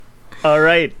All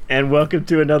right, and welcome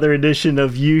to another edition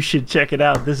of You Should Check It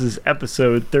Out. This is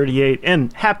episode 38,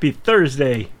 and happy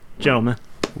Thursday, gentlemen.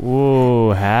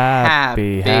 Whoa,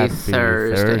 happy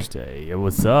Thursday. Yeah,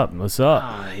 what's up?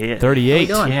 Yeah. 38.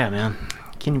 Yeah, man.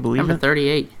 Can you believe Number it?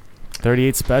 38.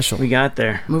 38 special. We got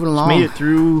there. Moving along. Just made it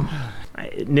through.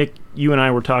 Nick, you and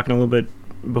I were talking a little bit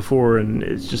before, and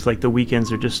it's just like the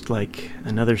weekends are just like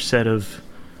another set of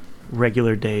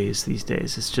regular days these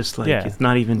days. It's just like, it's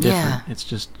not even different. Yeah. It's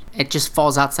just... It just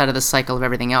falls outside of the cycle of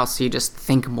everything else, so you just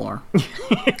think more.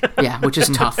 Yeah, which is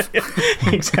tough.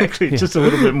 Exactly. Just a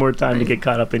little bit more time to get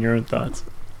caught up in your own thoughts.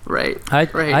 Right.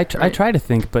 I try to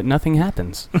think, but nothing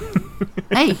happens.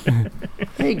 Hey,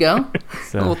 there you go.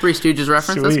 So, A little Three Stooges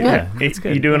reference. That's good. yeah, it's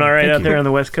good. You doing all right Thank out you. there on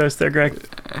the West Coast there, Greg?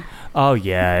 Oh,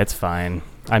 yeah, it's fine.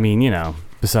 I mean,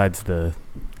 besides the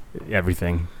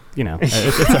everything,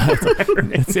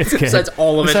 it's good. Besides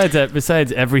all of it.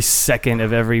 Besides every second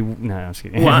of every... No, I'm just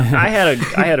kidding. Well, I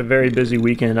had a very busy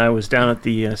weekend. I was down at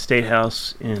the State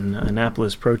House in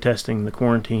Annapolis protesting the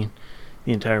quarantine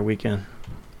the entire weekend.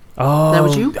 Oh, That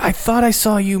was you? I thought I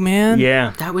saw you, man.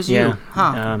 Yeah. That was you. Yeah.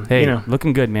 Huh. Hey,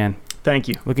 looking good, man. Thank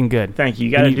you. Looking good. Thank you.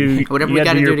 You got to do Whatever you we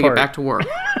got to do your to part. get back to work.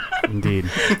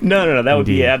 Indeed. No. That would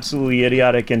be Indeed. absolutely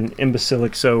idiotic and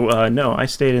imbecilic. So, no, I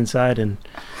stayed inside and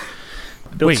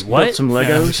built some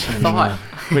Legos. And, Thought.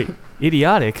 Wait,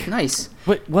 idiotic? Nice.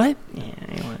 What? yeah,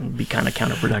 it would be kind of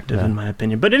counterproductive in my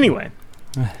opinion. But anyway,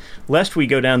 lest we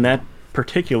go down that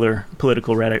particular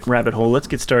political rabbit hole, let's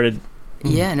get started.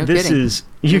 Yeah, no This kidding. is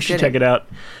You Should Check It Out.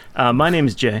 My name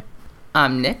is Jay.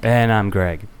 I'm Nick. And I'm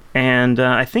Greg. And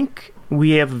I think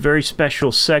we have a very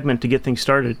special segment to get things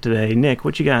started today. Nick,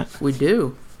 what you got? We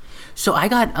do. So I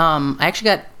actually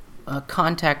got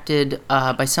contacted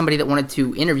by somebody that wanted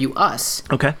to interview us.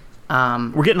 Okay.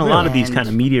 We're getting a lot of these kind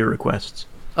of media requests.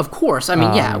 Of course. I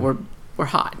mean, we're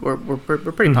hot. We're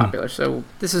pretty popular. So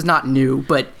this is not new,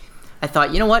 but I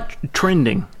thought, you know what?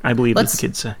 Trending, I believe, as the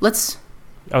kids say. Let's...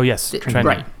 Oh, yes. Trending.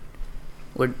 Right.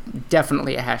 We're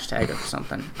definitely a hashtag or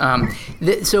something.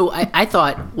 So I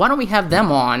thought, why don't we have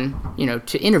them on,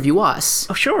 to interview us?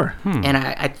 Oh, sure. And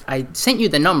I sent you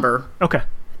the number. Okay.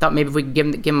 I thought maybe if we could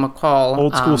give them a call.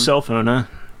 Old school cell phone, huh?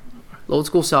 Old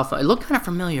school cell phone. It looked kind of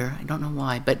familiar. I don't know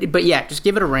why. But yeah, just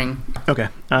give it a ring. Okay.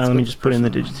 Let me just put in the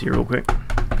digits here real quick. 8.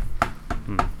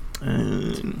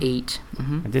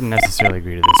 Mm-hmm. I didn't necessarily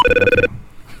agree to this, but okay.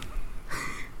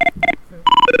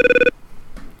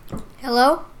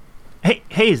 Hello? Hey,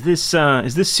 is this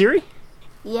Ciri?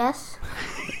 Yes.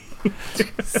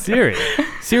 Siri.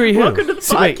 Siri who? Welcome to the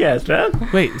podcast, man.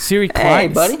 Wait, Siri Kline? Hey,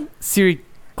 buddy. Siri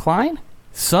Kline?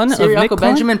 Son Siri of Nick Uncle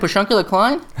Kline? Benjamin Pushunkula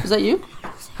Klein? Is that you?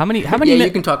 How many Yeah,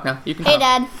 you can talk now. You can Hey,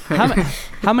 talk. Dad.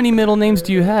 how many middle names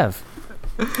do you have?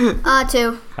 2.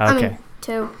 I mean, Okay.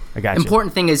 2. I got you.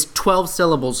 Important thing is 12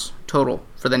 syllables total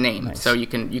for the name. Nice. So you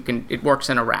can it works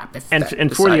in a rap.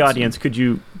 And for the audience, could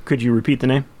you repeat the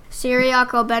name?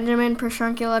 Syriaco Benjamin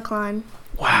Pershuncula Klein.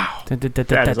 Wow. That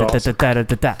is awesome.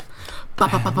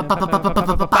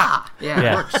 Yeah, it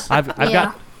Yeah. works.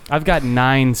 I've got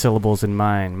 9 syllables in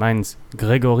mine. Mine's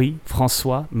Grégory,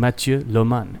 François, Mathieu,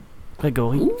 Loman.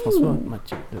 Grégory, François,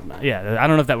 Mathieu, Loman. Yeah, I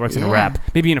don't know if that works in a Yeah. rap.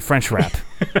 Maybe in a French rap.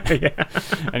 Yeah.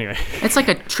 Anyway. It's like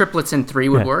a triplets in 3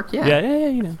 would work. Yeah. Yeah,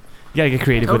 You gotta get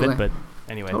creative with Totally. it, but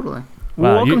anyway. Totally.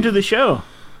 Well, Wow, welcome to the show.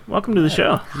 Welcome to the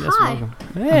show. Yes, Hi. welcome.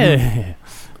 Hey.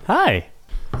 Hi.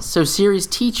 So Ciri's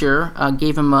teacher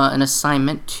gave him an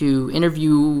assignment to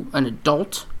interview an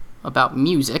adult about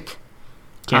music.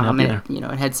 Can't help you there.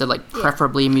 It had said like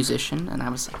preferably a musician, and I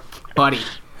was like, buddy,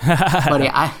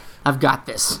 I've got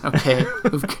this. Okay,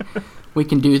 we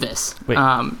can do this. Wait.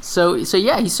 So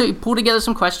he pulled together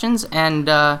some questions and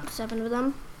 7 of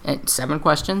them. 7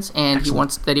 questions, and he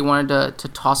wanted to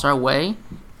toss our way.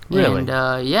 Really?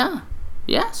 And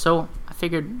yeah. So I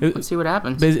figured let's see what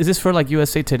happens. But is this for like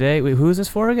USA Today? Wait, who is this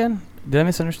for again? Did I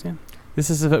misunderstand? This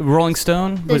is a Rolling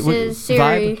Stone? This is Ciri.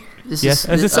 Vibe? This Yes,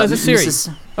 as this is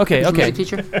Ciri. Okay. Music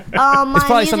teacher, My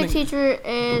probably music something- teacher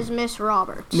is Miss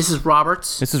Roberts. Mrs.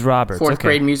 Roberts. This is Roberts. 4th okay.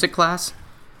 grade music class.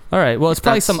 All right. Well, it's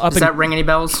probably some up Does that ring any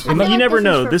bells? I feel You like never this is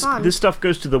know. for This fun. this stuff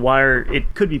goes to the wire.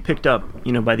 It could be picked up,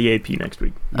 by the AP next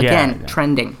week. Again, Yeah.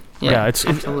 trending. Yeah, it's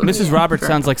absolutely. Mrs. Roberts Sure.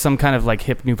 sounds like some kind of like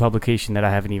hip new publication that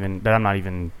I'm not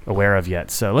even aware of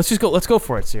yet. So let's go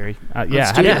for it, Siri.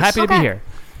 Let's do this. Happy to be Okay. here.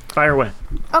 Fire away.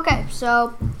 Okay,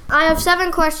 so I have 7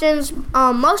 questions.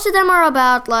 Most of them are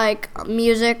about like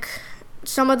music.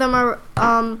 Some of them are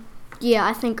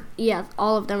I think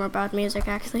all of them are about music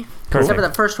actually. Except for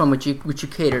that first one, which you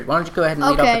catered. Why don't you go ahead and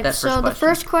lead off Okay, with that so the first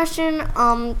first question,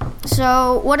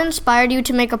 so what inspired you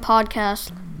to make a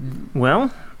podcast?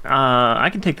 Well, I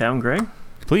can take that one, Greg.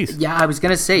 Please. Yeah, I was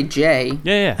gonna say Jay.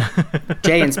 Yeah.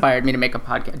 Jay inspired me to make a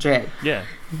podcast. Jay. Yeah.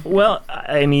 Well,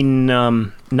 I mean,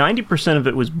 90% of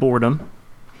it was boredom.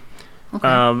 Okay.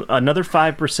 Another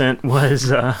 5%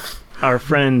 was our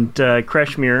friend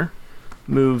Kreshmir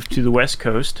moved to the West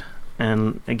Coast.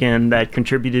 And again, that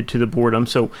contributed to the boredom.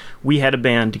 So we had a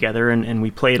band together, and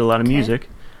we played a lot of music.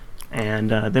 And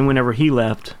then whenever he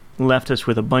left us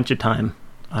with a bunch of time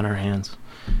on our hands.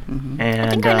 Mm-hmm. And I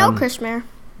think I know Kreshmir.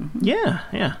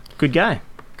 Yeah. Good guy.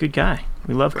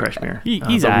 We love Kreshmir.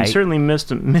 He's but we certainly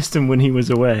missed him when he was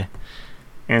away.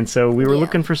 And so we were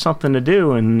looking for something to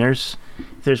do. And if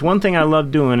there's one thing I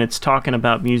love doing, it's talking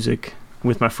about music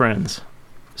with my friends.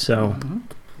 So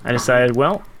I decided,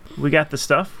 well, we got the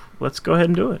stuff. Let's go ahead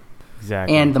and do it.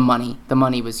 Exactly. And the money. The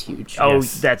money was huge. Oh,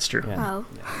 Yes. that's true. Oh.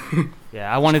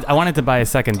 Yeah, I wanted to buy a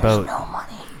second boat. No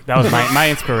money. That was my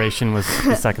inspiration was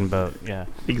the second boat. Yeah.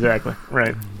 Exactly.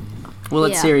 Right. We'll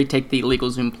let Yeah. Ciri take the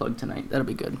illegal Zoom plug tonight. That'll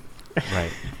be good.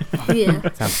 Right. Yeah.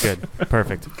 Sounds good.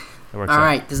 Perfect. That works All out.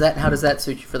 right. How does that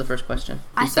suit you for the first question?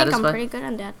 I You think I'm satisfied? pretty good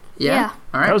on that. Yeah.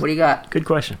 All right. That was- What do you got? Good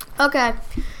question. Okay.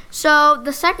 So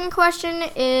the second question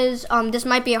is this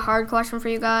might be a hard question for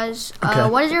you guys. Okay.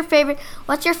 What's your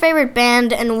favorite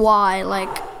band and why?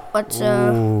 Like what's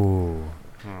Ooh.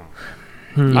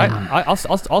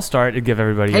 I'll start and give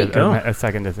everybody Hey, go. a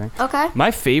second to think. Okay.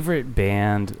 My favorite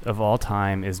band of all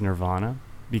time is Nirvana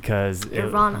because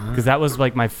Nirvana. that was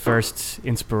like my first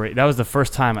inspiration. That was the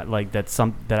first time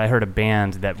that I heard a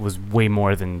band that was way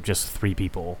more than just three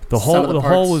people. The Sum of the whole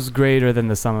parts. was greater than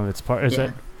the sum of its parts.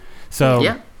 Yeah. So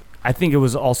Yeah. I think it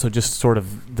was also just sort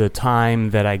of the time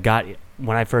that I got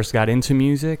when I first got into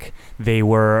music. They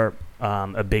were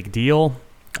a big deal,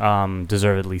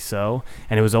 deservedly so,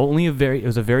 and it was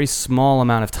a very small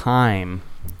amount of time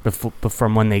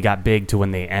from when they got big to when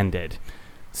they ended.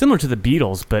 Similar to the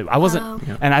Beatles, but I wasn't, Oh.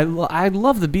 Yeah. and I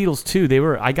love the Beatles too.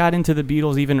 I got into the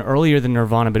Beatles even earlier than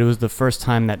Nirvana, but it was the first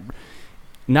time that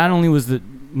not only was it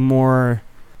more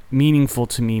meaningful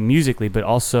to me musically, but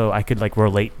also I could like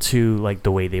relate to like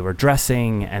the way they were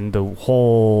dressing and the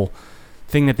whole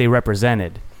thing that they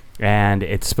represented, and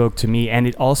it spoke to me, and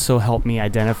it also helped me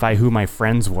identify who my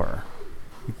friends were,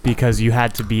 because you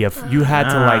had to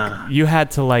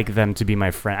like them to be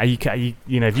my friend.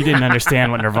 You know, if you didn't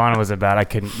understand what Nirvana was about,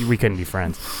 we couldn't be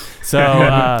friends. So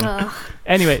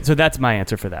anyway, so that's my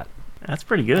answer for that. That's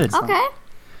pretty good. Okay.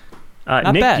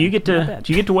 Not Nick, bad. do you get Not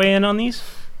to bad. weigh in on these?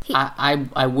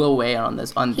 I will weigh in on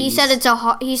this. He these. said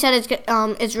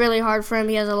it's really hard for him.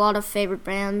 He has a lot of favorite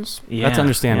bands. Yeah. That's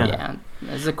understandable. Yeah,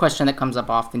 this is a question that comes up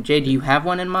often. Jay, do you have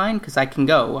one in mind? Because I can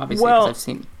go, obviously, Well, because I've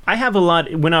seen. I have a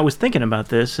lot. When I was thinking about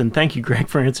this, and thank you, Greg,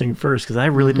 for answering first, because I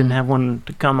really didn't have one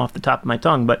to come off the top of my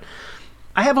tongue. But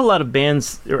I have a lot of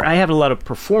bands, or I have a lot of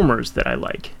performers that I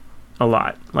like a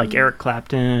lot, like Eric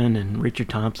Clapton and Richard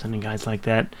Thompson and guys like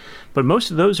that. But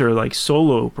most of those are like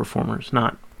solo performers,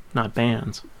 not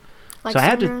bands. Like So I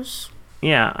had to- singers.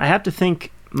 Yeah, I have to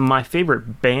think my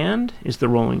favorite band is the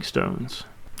Rolling Stones.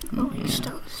 Rolling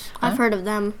Stones. I've heard of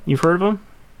them. You've heard of them?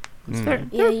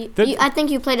 Yeah, I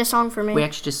think you played a song for me. We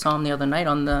actually just saw them the other night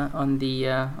on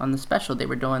the special they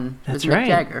were doing That's with Mick right.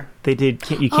 Jagger. They did.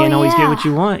 You can't always get yeah. what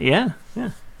you want. Yeah.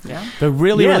 Yeah. They're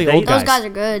really Yeah, old Those guys. guys are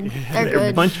good. They're They're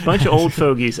a good. bunch of old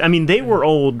fogies. I mean, they were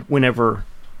old whenever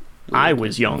I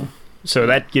was young. So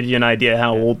that gives you an idea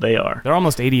how old they are. They're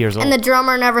almost 80 years old. And the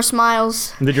drummer never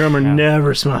smiles. The drummer Yeah.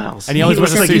 never smiles. And he always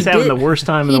looks wears a like suit. he's having He the did. worst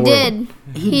time in He the world.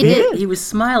 did. He did. He was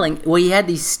smiling. Well, he had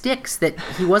these sticks that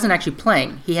he wasn't actually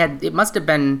playing. It must have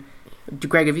been.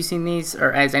 Greg, have you seen these,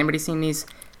 or has anybody seen these?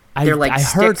 They're like I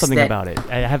heard sticks something that- about it.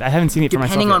 I haven't seen it for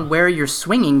myself. Depending on yet. where you're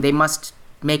swinging, they must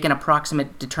make an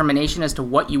approximate determination as to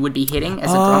what you would be hitting as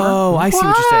a drummer. Oh, I see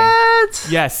what you're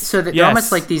saying. Yes. So that yes. they're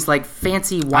almost like these like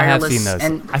fancy I have wireless. seen those.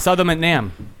 And I saw them at NAMM.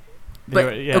 But-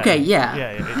 okay, yeah.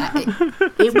 Yeah.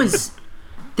 it was.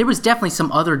 There was definitely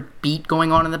some other beat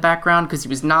going on in the background because he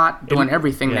was not doing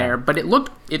everything yeah. there. But it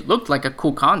looked like a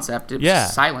cool concept. It was Yeah.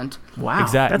 silent. Wow,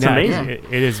 Exactly. that's amazing.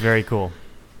 It is very cool.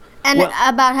 And Well-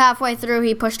 about halfway through,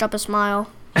 he pushed up a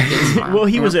smile. Well,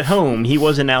 he was at home. He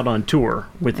wasn't out on tour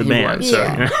with the He band. was. So.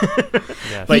 Yeah.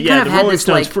 Yes. But He yeah, kind the of had Rolling this,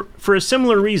 Stones, like- for a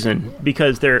similar reason,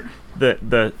 because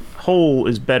the whole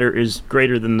is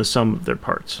greater than the sum of their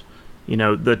parts. You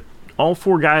know, all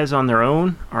four guys on their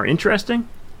own are interesting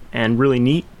and really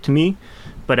neat to me,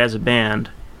 but as a band,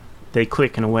 they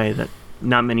click in a way that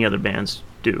not many other bands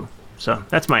do. So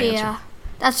that's my answer. Yeah.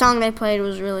 That song they played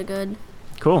was really good.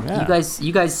 Cool. Yeah.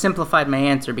 You guys simplified my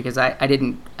answer because I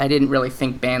didn't really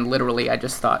think band literally. I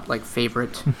just thought like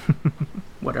favorite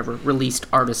whatever released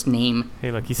artist name.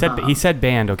 Hey, look, he said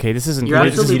band. Okay, this isn't. You're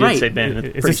absolutely right. Did say band.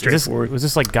 It's pretty straightforward. Was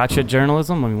this like gotcha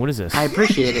journalism? I mean, what is this? I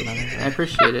appreciate it. I'm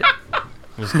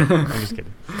just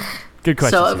kidding. Good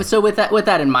question. So with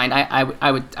that in mind,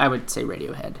 I would say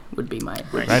Radiohead would be my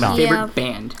favorite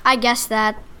band. I guess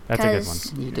that. That's a good one.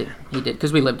 He did,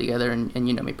 because we lived together, and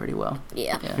you know me pretty well.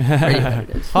 Yeah. Radiohead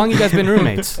it is. How long you guys been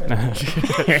roommates?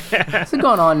 It's been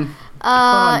going on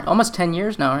almost 10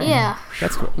 years now, right? Yeah.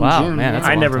 That's wow, June, man. That's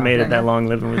I never made it that long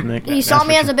living with Nick. He saw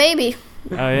me as a baby.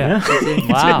 Oh yeah.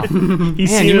 Wow. Man,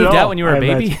 you moved out when you were a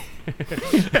baby.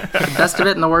 The best of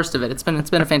it and the worst of it. It's been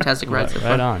a fantastic ride so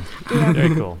far. Right on.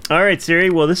 Very cool. All right,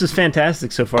 Ciri. Well, this is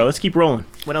fantastic so far. Let's keep rolling.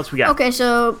 What else we got? Okay,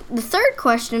 so the third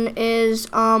question is,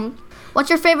 what's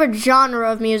your favorite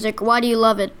genre of music? Why do you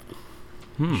love it?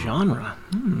 Genre.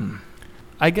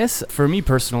 I guess for me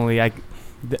personally,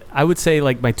 I would say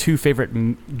like my two favorite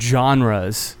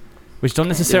genres, which don't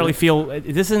necessarily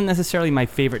this isn't necessarily my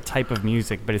favorite type of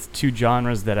music, but it's two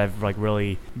genres that I've like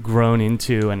really grown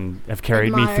into and have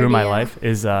carried me through my life.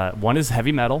 Is one is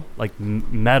heavy metal, like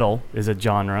metal is a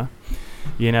genre,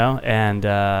 and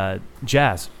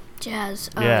jazz. Jazz.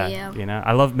 Yeah.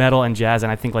 I love metal and jazz,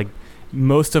 and I think like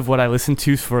most of what I listen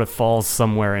to sort of falls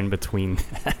somewhere in between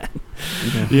that.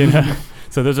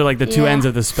 So those are like the two ends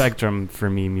of the spectrum for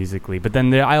me musically. But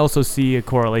then I also see a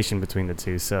correlation between the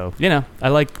two. So, I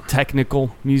like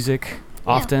technical music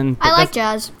often. I like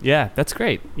jazz. Yeah, that's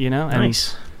great, And,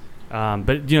 Nice.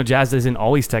 But, jazz isn't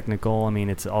always technical. I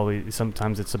mean,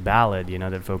 sometimes it's a ballad,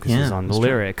 that focuses on the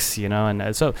lyrics,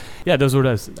 And so,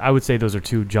 I would say those are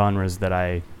two genres that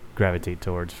I gravitate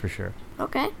towards for sure.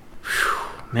 Okay.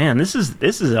 Man, this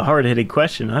is a hard-hitting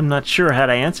question. I'm not sure how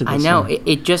to answer this. I know.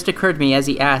 It just occurred to me as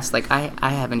he asked, like, I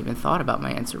haven't even thought about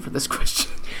my answer for this question.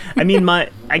 I mean, I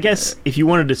guess if you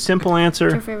wanted a simple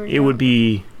answer, it would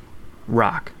be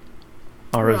rock.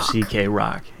 R-O-C-K,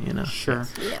 rock, Sure.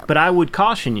 Yeah. But I would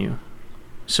caution you,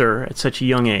 sir, at such a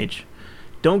young age,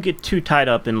 don't get too tied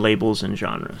up in labels and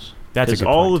genres. That's a good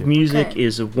point, all of too. music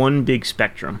is one big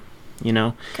spectrum.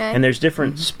 Okay. And there's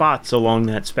different spots along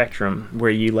that spectrum where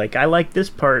you I like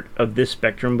this part of this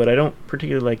spectrum, but I don't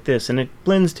particularly like this, and it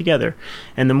blends together.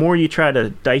 And the more you try to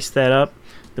dice that up,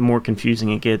 the more confusing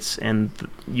it gets, and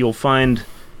you'll find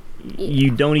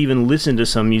you don't even listen to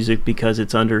some music because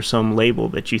it's under some label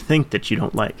that you think that you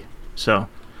don't like. So,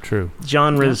 true.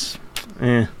 Genres,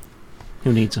 who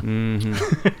needs them?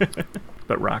 Mm-hmm.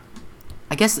 But rock.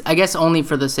 I guess only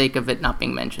for the sake of it not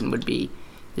being mentioned would be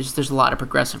there's a lot of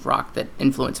progressive rock that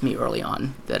influenced me early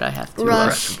on that I have to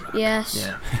Rush. Yes.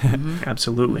 Yeah.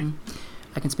 Absolutely.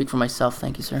 I can speak for myself,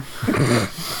 thank you, sir.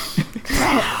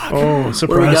 Oh,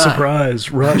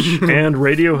 surprise. Rush and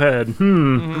Radiohead.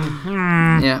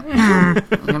 Yeah.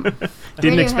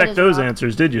 Didn't expect those rock.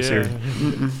 answers, did you, sir?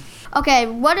 Okay,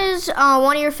 what is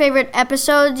one of your favorite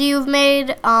episodes you've made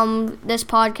this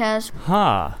podcast?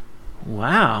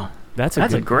 Wow. That's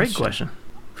a great question.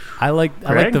 I like the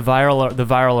viral or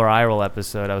viral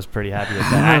episode. I was pretty happy with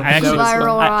that.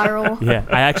 Viral. Yeah,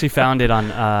 I actually found it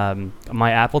on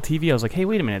my Apple TV. I was like, hey,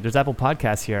 wait a minute, there's Apple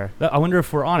Podcasts here. I wonder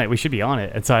if we're on it. We should be on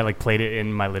it. And so I played it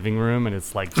in my living room, and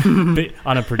it's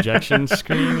on a projection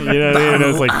screen. And I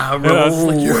was like,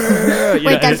 yeah.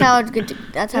 Wait, that's how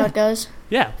it goes.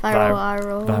 Yeah.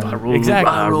 Viral.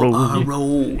 Exactly.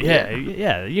 Viral.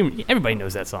 Yeah. Everybody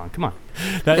knows that song. Come on.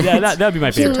 That'd be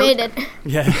my favorite. You made it.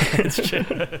 Yeah, it's true.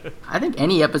 I think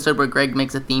any episode where Greg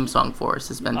makes a theme song for us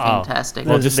has been fantastic.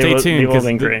 Well, just stay tuned. They've all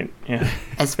been great. Yeah.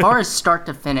 As far as start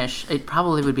to finish, it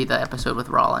probably would be the episode with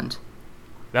Roland.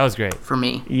 That was great. For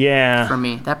me. Yeah. For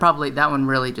me. That one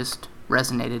really just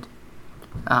resonated.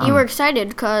 You were excited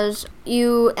because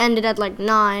you ended at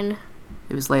 9.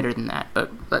 It was later than that, but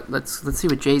let's see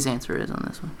what Jay's answer is on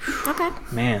this one. Okay.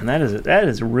 Man, that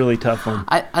is a really tough one.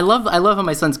 I love how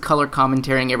my son's color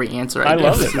commentating every answer. I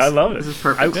love it. This is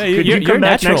perfect. Could you come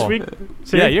back natural. next week?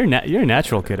 Yeah, you're a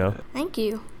natural, kiddo. Thank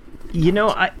you.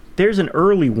 There's an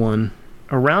early one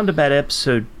around about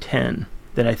episode 10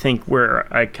 that I think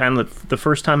where I kind of the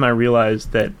first time I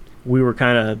realized that we were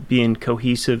kind of being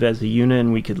cohesive as a unit,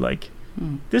 and we could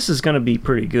this is going to be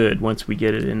pretty good once we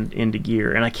get it into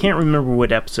gear. And I can't remember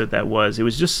what episode that was. It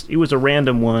was a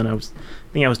random one. I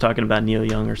think I was talking about Neil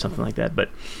Young or something like that.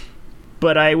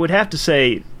 But I would have to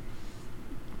say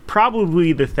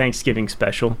probably the Thanksgiving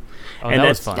special. Oh, and that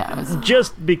was that's fun.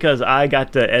 just because I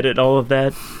got to edit all of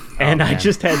that. And I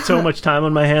just had so much time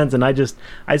on my hands, and I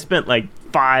spent 5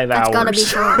 hours. That's gotta be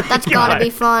fun. That's gotta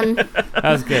be fun. That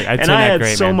was good. I had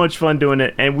so much fun doing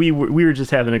it, and we were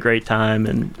just having a great time.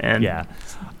 And yeah,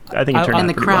 I think it turned out and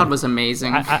the pretty crowd well. was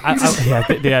amazing.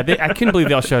 I couldn't believe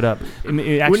they all showed up. I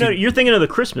mean, Well, no, you're thinking of the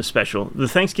Christmas special. The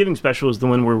Thanksgiving special is the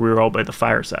one where we were all by the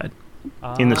fireside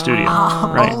in the studio.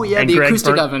 Right? Oh, yeah, And the Greg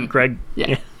acoustic burnt- oven. Greg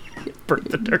Yeah. burnt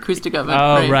the turkey. Acoustic oven.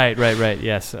 Oh, right.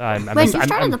 Yes. Wait, you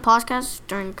started the podcast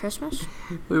during Christmas?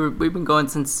 We've been going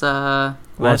since Well,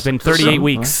 it's been 38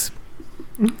 weeks.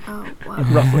 Oh, wow.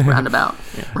 Roughly. roundabout.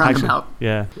 Roundabout.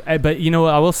 Yeah. But you know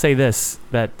what? I will say this,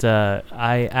 that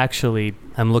I actually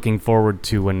am looking forward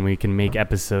to when we can make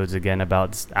episodes again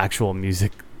about actual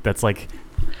music that's like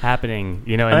happening,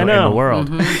 in the world.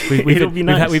 Mm-hmm. It'll be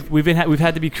nice. We've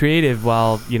had to be creative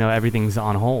while, everything's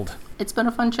on hold. It's been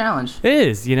a fun challenge. It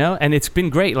is, and it's been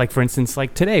great. Like, for instance,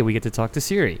 like today we get to talk to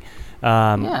Ciri.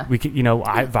 We could,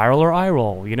 viral or eye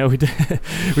roll. We did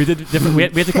different. We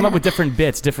had to come up with different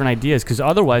bits, different ideas, because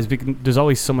otherwise, there's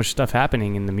always so much stuff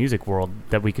happening in the music world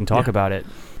that we can talk about it.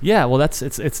 Yeah, well,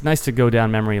 it's nice to go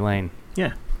down memory lane.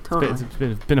 Yeah, totally.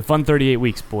 It's been a fun 38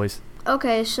 weeks, boys.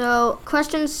 Okay, so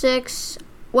question 6.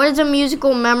 What is a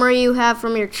musical memory you have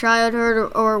from your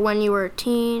childhood or when you were a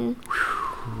teen?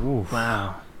 Ooh.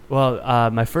 Wow. Well,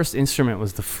 my first instrument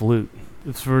was the flute.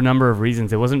 It's for a number of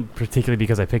reasons. It wasn't particularly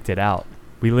because I picked it out.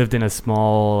 We lived in a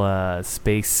small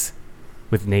space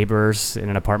with neighbors in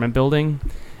an apartment building,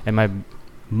 and my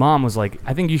mom was like,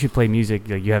 "I think you should play music.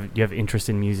 Like, you have interest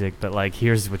in music, but like,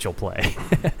 here's what you'll play."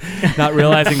 not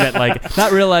realizing that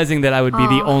I would be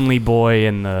the only boy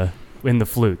in the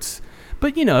flutes.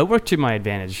 But it worked to my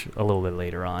advantage a little bit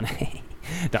later on.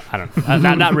 No, I don't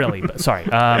know. Not really, but sorry.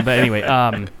 But anyway,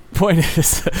 point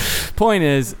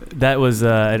is that was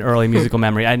an early musical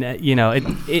memory, and it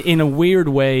in a weird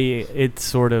way, it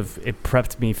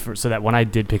prepped me so that when I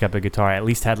did pick up a guitar, I at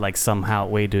least had like somehow a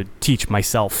way to teach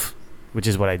myself, which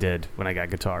is what I did when I got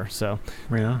guitar. So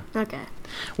Yeah. Okay.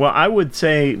 Well, I would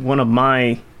say one of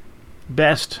my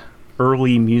best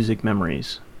early music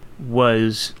memories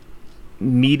was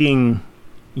meeting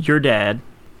your dad,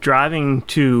 driving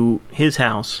to his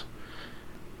house,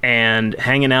 and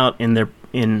hanging out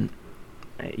in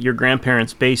your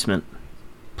grandparents' basement,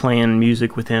 playing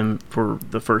music with him for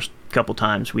the first couple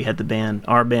times we had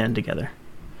our band together.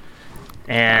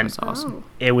 And That was awesome.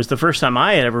 it was the first time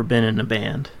I had ever been in a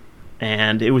band,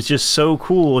 and it was just so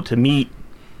cool to meet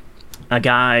a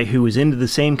guy who was into the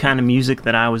same kind of music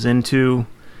that I was into,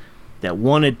 that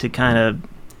wanted to kind of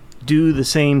do the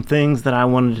same things that I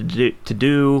wanted to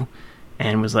do,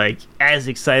 and was like as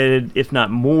excited, if not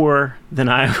more, than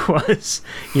I was,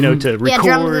 to record. Yeah,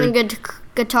 drums and good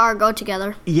guitar go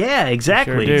together. Yeah,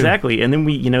 exactly, Sure exactly. And then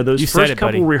we, those first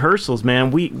couple rehearsals, man,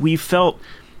 we felt,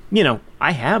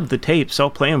 I have the tapes. I'll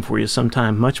play them for you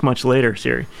sometime, much, much later,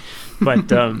 Ciri.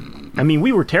 But,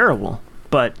 we were terrible.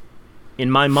 But in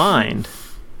my mind,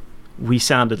 we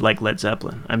sounded like Led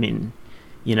Zeppelin. I mean,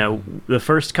 the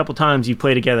first couple times you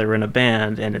play together in a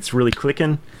band and it's really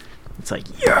clicking, it's like,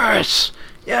 yes,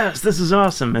 this is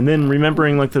awesome. And then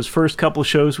remembering like those first couple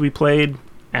shows we played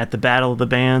at the Battle of the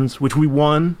Bands, which we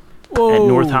won at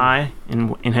North High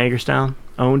in Hagerstown,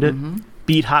 owned it,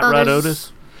 beat Hot Rod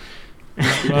Otis.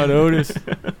 Rod Otis.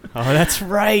 Oh, that's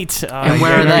right. And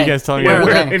where are they? You guys talking Where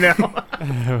about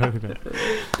are they?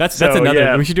 That's So, another.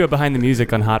 yeah. We should do a behind the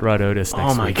music on Hot Rod Otis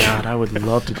next Oh my week. God, I would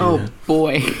love to do Oh that.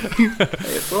 boy.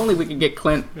 If only we could get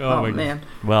Clint. Oh, my man.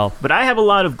 Well, But I have a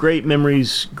lot of great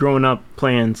memories growing up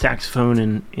playing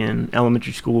saxophone in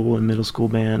elementary school and middle school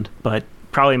band. But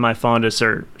probably my fondest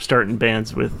are starting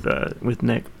bands with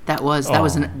Nick. That was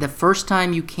the first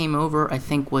time you came over. I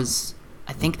think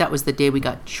that was the day we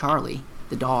got Charlie,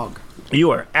 the dog.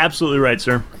 You are absolutely right,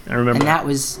 sir. I remember. And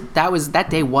that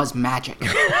day was magic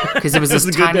because it was this It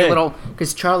was a good tiny day. little.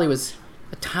 Because Charlie was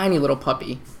a tiny little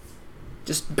puppy,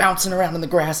 just bouncing around in the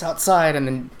grass outside, and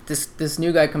then this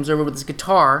new guy comes over with his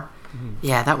guitar.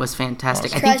 Yeah, that was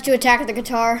fantastic. I Tries to attack the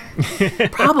guitar.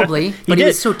 think probably, but he did.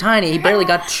 was so tiny, he barely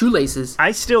got shoelaces.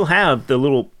 I still have the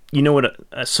little, what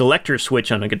a selector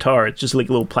switch on a guitar. It's just like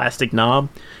a little plastic knob.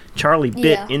 Charlie bit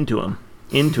Yeah. into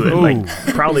it, like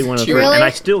probably one of the Really? and I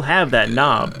still have that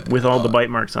knob with all the bite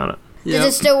marks on it. Did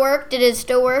it still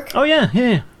work? Oh yeah. Those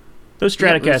Yeah, it was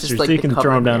Stratocasters, just like so you the can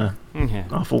throw them cover,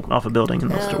 down off a building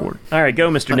and they'll still work. All right, go,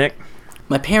 Mr. Nick.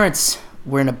 My parents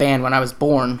were in a band when I was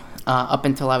born, up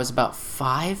until I was about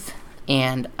 5,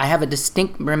 and I have a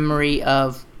distinct memory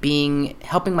of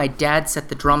helping my dad set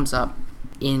the drums up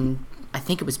in, I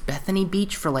think it was Bethany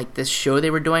Beach, for like this show they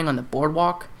were doing on the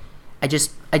boardwalk. I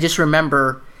just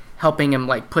remember helping him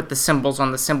like put the cymbals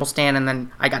on the cymbal stand, and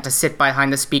then I got to sit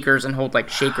behind the speakers and hold like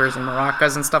shakers and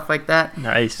maracas and stuff like that.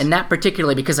 Nice. And that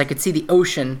particularly because I could see the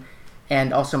ocean,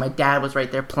 and also my dad was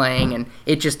right there playing, and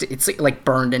it's like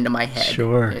burned into my head.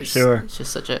 Sure. It's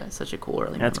just such a cool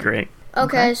early That's memory. great.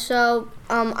 Okay, so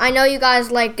I know you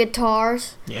guys like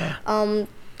guitars. Yeah.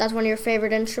 That's one of your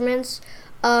favorite instruments.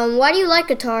 Why do you like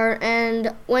guitar,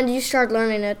 and when did you start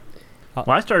learning it? Well,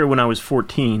 I started when I was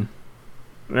 14.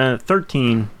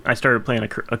 13, I started playing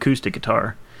acoustic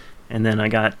guitar, and then I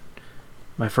got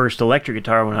my first electric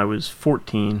guitar when I was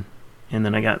 14, and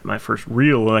then I got my first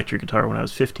real electric guitar when I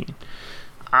was 15.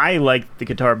 I liked the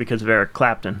guitar because of Eric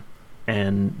Clapton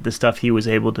and the stuff he was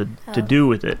able to do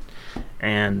with it,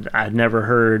 and I'd never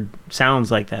heard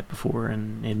sounds like that before,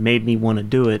 and it made me want to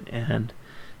do it, and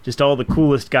just all the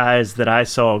coolest guys that I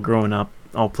saw growing up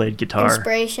all played guitar.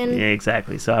 Inspiration. Yeah,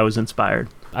 exactly. So I was inspired.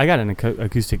 I got an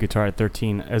acoustic guitar at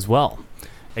 13 as well.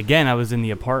 Again, I was in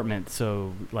the apartment,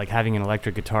 so like having an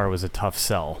electric guitar was a tough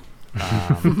sell.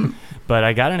 But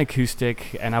I got an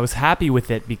acoustic, and I was happy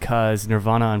with it because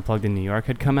Nirvana Unplugged in New York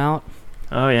had come out.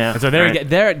 Oh yeah. And so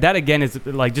that again is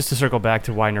like, just to circle back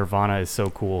to why Nirvana is so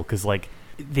cool, because like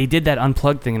they did that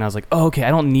Unplugged thing, and I was like, oh, okay,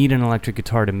 I don't need an electric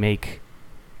guitar to make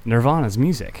Nirvana's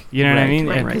music. You know what I mean?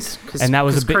 Right. And that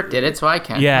was a big. Kurt did it, so I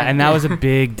can. Yeah, and that was a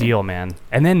big deal, man.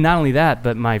 And then not only that,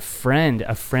 but a friend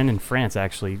in France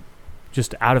actually,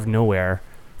 just out of nowhere,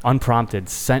 unprompted,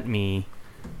 sent me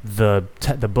the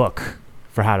book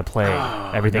for how to play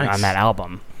everything on that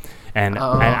album. And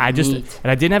I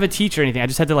didn't have a teacher or anything. I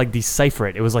just had to like decipher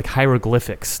it. It was like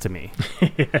hieroglyphics to me.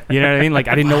 You know what I mean? Like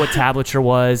I didn't know what tablature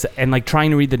was, and like trying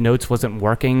to read the notes wasn't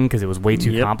working because it was way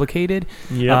too complicated.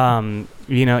 Yep.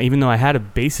 You know, even though I had a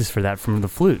basis for that from the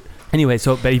flute. Anyway,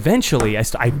 but eventually I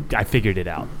figured it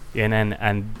out, and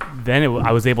then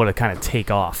I was able to kind of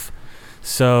take off.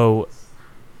 So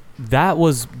that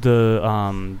was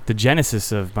the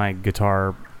genesis of my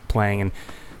guitar playing. And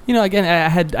you know, again, I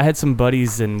had some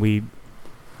buddies, and we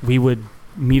would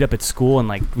meet up at school, and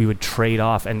like we would trade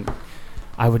off, and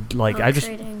I would like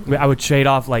I would trade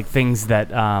off like things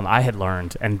that I had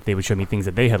learned, and they would show me things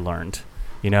that they had learned,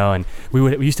 you know. And we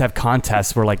used to have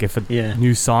contests where like if a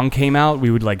new song came out,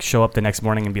 we would like show up the next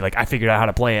morning and be like, I figured out how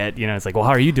to play it, you know. It's like, well,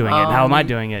 how are you doing it? How am I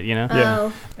doing it? You know.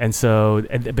 Yeah. And so,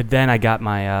 but then I got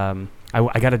my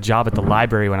I got a job at the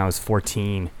library when I was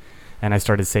 14. And I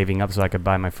started saving up so I could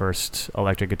buy my first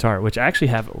electric guitar, which I actually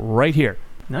have right here.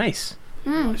 Nice.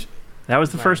 That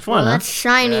was the first one. Well, huh? that's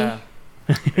shiny.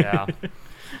 Yeah.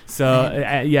 So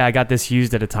I got this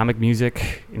used at Atomic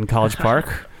Music in College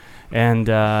Park, and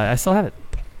I still have it.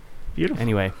 Beautiful.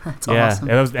 Anyway, That's awesome.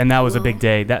 that was a big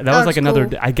day. That was like another.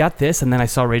 Cool. I got this, and then I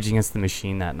saw Rage Against the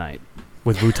Machine that night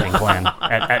with Wu-Tang Clan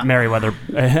at Merriweather.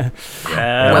 Yeah.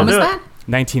 When was that?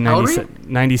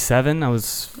 1997. I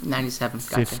was 97.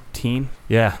 15.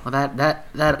 Yeah. Well,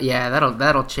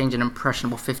 that'll change an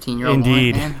impressionable 15-year-old.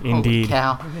 Indeed. Man. Indeed. Holy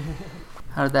cow.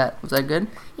 How did that? Was that good?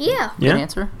 Yeah. Good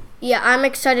answer. Yeah, I'm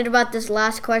excited about this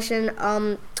last question.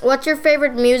 What's your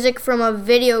favorite music from a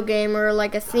video game, or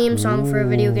like a theme song for a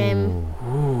video game?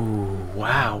 Ooh,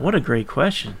 wow, what a great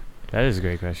question. That is a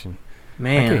great question.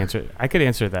 Man. I could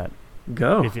answer that.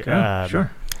 Go.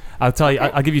 Sure. I'll tell you.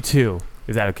 I'll give you two.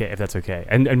 Is that okay? If that's okay.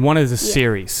 And one is a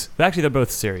series. Actually, they're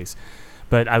both series.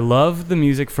 But I love the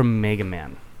music from Mega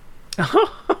Man.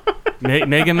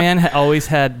 Mega Man always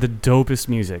had the dopest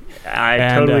music. I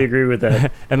totally agree with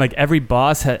that. And like every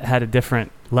boss had a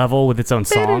different level with its own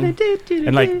song.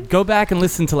 And like go back and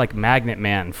listen to like Magnet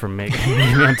Man from Mega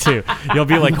Man 2. You'll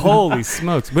be like, holy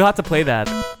smokes. We'll have to play that.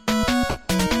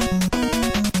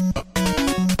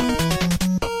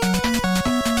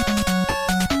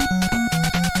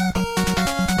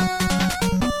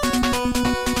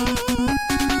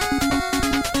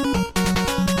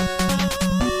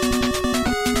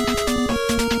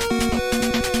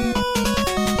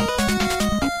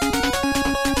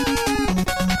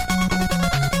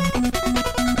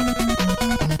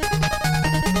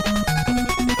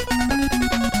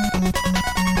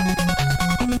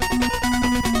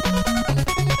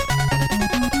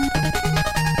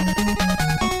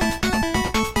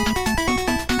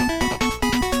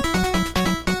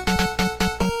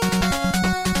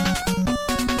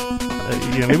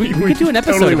 We could do an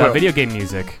episode Totally about will. video game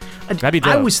music. That'd be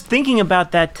dope. I was thinking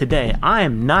about that today. I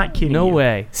am not kidding No you.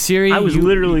 way. Siri, I was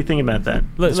literally thinking about that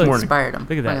this morning. Inspired him.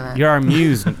 Look at that. You're our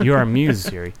muse. You're our muse,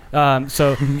 Siri.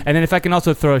 So, and then if I can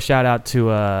also throw a shout out to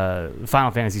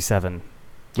Final Fantasy VII,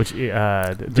 which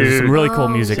there's some really cool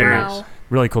music in that.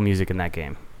 Really cool music in that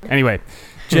game. Anyway,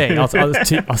 Jay, I'll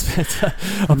pass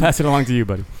it along to you,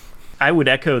 buddy. I would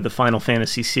echo the Final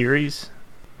Fantasy series.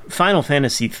 Final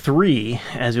Fantasy III,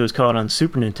 as it was called on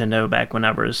Super Nintendo back when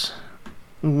I was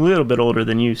a little bit older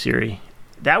than you, Ciri.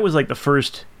 That was like the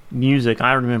first music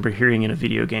I remember hearing in a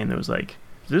video game that was like,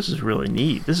 this is really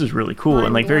neat. This is really cool.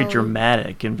 And like very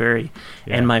dramatic and very...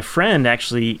 Yeah. And my friend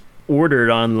actually ordered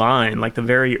online, like the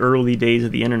very early days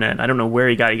of the internet. I don't know where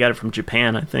he got it from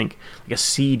Japan, I think, like a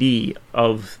CD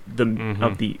of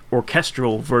the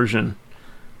orchestral version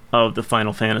of the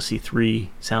Final Fantasy III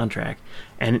soundtrack.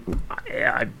 And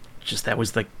I just, that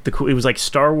was like the cool, it was like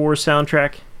Star Wars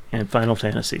soundtrack and Final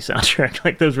Fantasy soundtrack.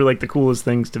 Like those were like the coolest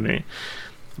things to me.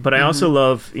 But I also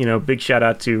love, big shout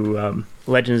out to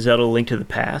Legend of Zelda: Link to the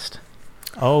Past.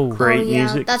 Great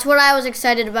music. That's what I was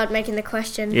excited about making the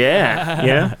question.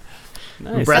 Yeah.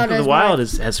 Nice. Breath of the Wild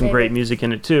has some great music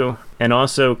in it too, and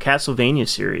also Castlevania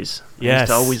series. Yes, I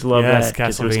used to always love that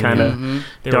because it was kind of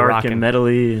dark and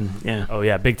metally, and yeah. Oh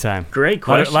yeah, big time. Great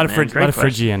question. A lot of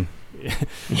Phrygian.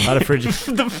 A lot of Phrygian.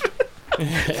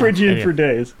 Phrygian for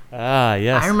days. Ah,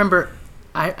 yes. I remember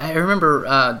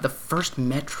the first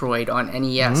Metroid on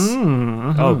NES.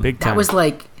 Oh, big time. That was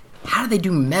like, how do they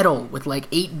do metal with like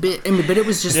 8-bit? I mean, but it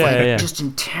was just just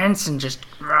intense and just.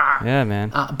 Yeah,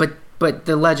 man. But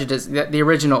the legend is the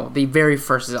original, the very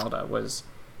first Zelda was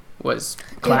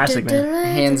classic, man,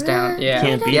 hands down. Yeah,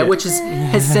 Can't beat yeah, it. which has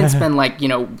since been like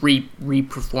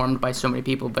re-performed by so many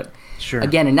people. But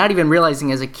again, and not even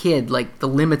realizing as a kid like the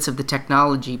limits of the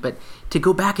technology, but to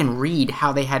go back and read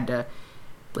how they had to,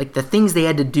 like the things they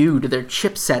had to do to their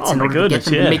chipsets in order to get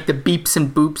them to make the beeps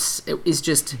and boops, it is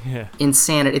just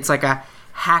insanity. It's like a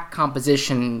hack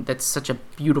composition that's such a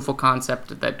beautiful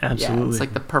concept that it's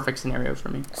like the perfect scenario for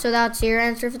me. So that's your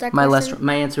answer for that question?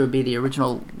 My answer would be the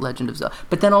original Legend of Zelda,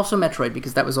 but then also Metroid,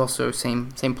 because that was also same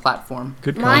platform.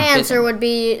 Good point. My answer would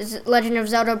be Legend of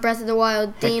Zelda: Breath of the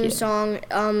Wild theme song.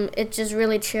 It's just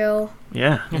really chill.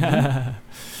 Yeah.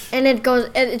 And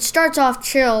it starts off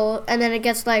chill and then it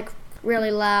gets like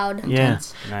really loud.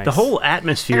 Intense. Yeah. Nice. The whole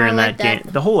atmosphere in that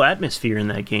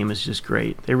game is just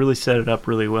great. They really set it up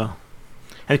really well.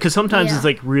 Because sometimes it's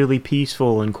like really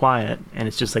peaceful and quiet, and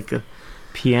it's just like the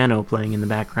piano playing in the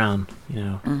background,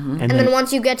 And then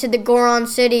once you get to the Goron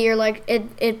City, you're like,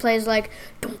 it plays like,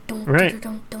 right.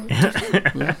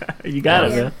 You got it,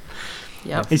 man.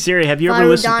 Yeah. Hey Ciri, have you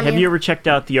ever checked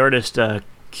out the artist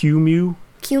Q-Mew?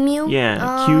 Q-Mew?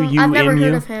 Yeah, Q-U-M-U. I've never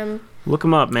heard of him. Look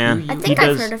him up, man. I think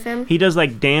I've heard of him. He does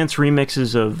like dance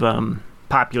remixes of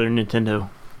popular Nintendo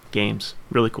games.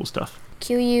 Really cool stuff.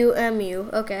 Q-U-M-U.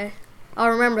 Okay. I'll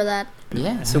remember that.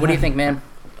 Yeah. So what do you think, man?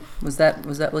 Was that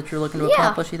what you're looking to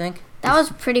accomplish, you think? That was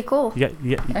pretty cool. Yeah.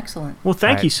 Excellent. Well,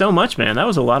 thank you so much, man. That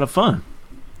was a lot of fun.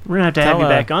 We're going to have you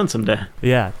back on someday.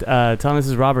 Yeah. Tell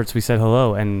Mrs. Roberts we said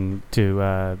hello and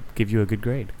to give you a good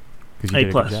grade. A+.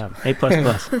 A++.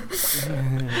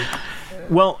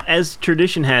 Well, as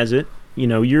tradition has it,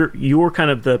 you're kind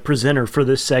of the presenter for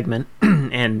this segment,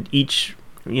 and each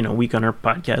week on our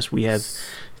podcast we have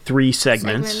 3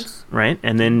 segments, right?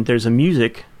 And then there's a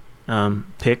music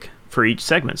pick for each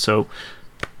segment. So,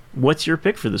 what's your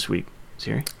pick for this week,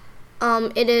 Ciri?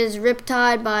 It is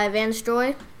Riptide by Vance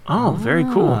Joy. Oh, very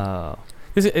cool.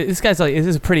 This guy's like, this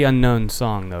is a pretty unknown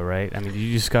song, though, right? I mean, did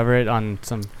you discover it on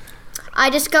some? I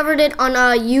discovered it on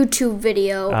a YouTube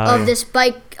video of this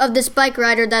bike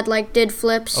rider that like did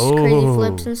flips, crazy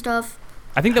flips and stuff.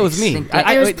 I think that was me.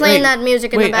 I was playing that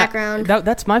music in the background.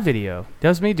 That's my video. That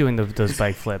was me doing those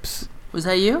bike flips. Was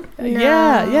that you? No.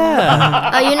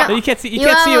 Yeah. You can't see. You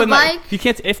can't see have a bike? You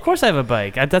can't. Of course, I have a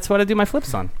bike. That's what I do my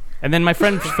flips on. And then my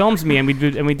friend films me, and we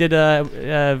did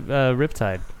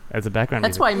Riptide as a background.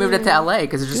 That's why I moved it to LA,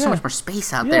 because there's just so much more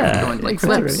space out there for doing like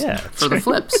flips. Yeah, for the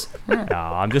flips. Yeah. No,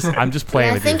 I'm just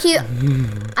playing with you.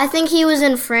 I think he was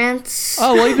in France.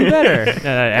 Oh, well, even better.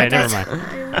 Never mind.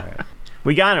 Right.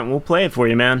 We got it. We'll play it for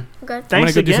you, man. Okay. Thanks I'm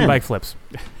gonna go again. do some bike flips.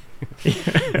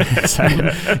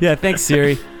 Yeah, thanks,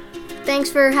 Ciri.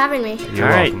 Thanks for having me. You're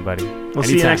welcome, buddy. We'll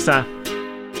see you next time.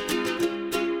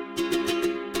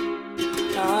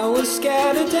 I was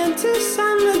scared of dentists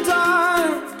and the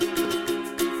dark.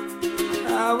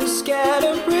 I was scared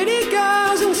of pretty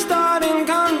girls and starting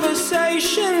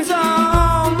conversations.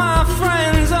 All my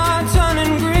friends are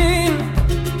turning green.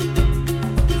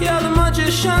 Yeah, the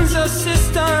magician's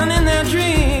assistant in their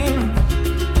dream.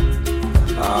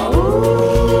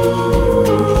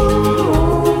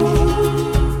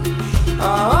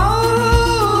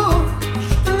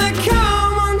 And they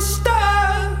come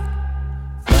unstuck.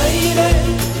 Lady,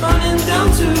 running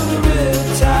down to the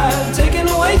riptide, taken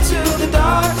away to the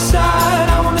dark side.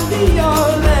 I wanna be your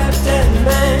left-hand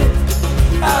man.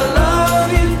 I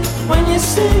love you when you're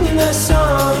singing that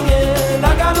song, and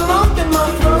I got a lump in my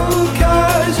throat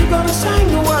 'cause you're gonna sing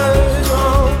the words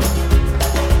wrong.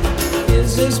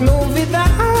 Is this movie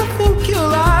that I think you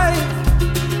like?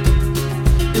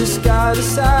 This guy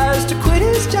decides to quit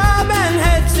his job and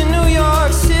head to New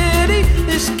York City.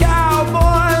 This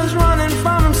cowboy is running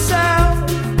from himself.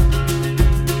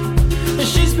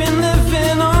 She's been living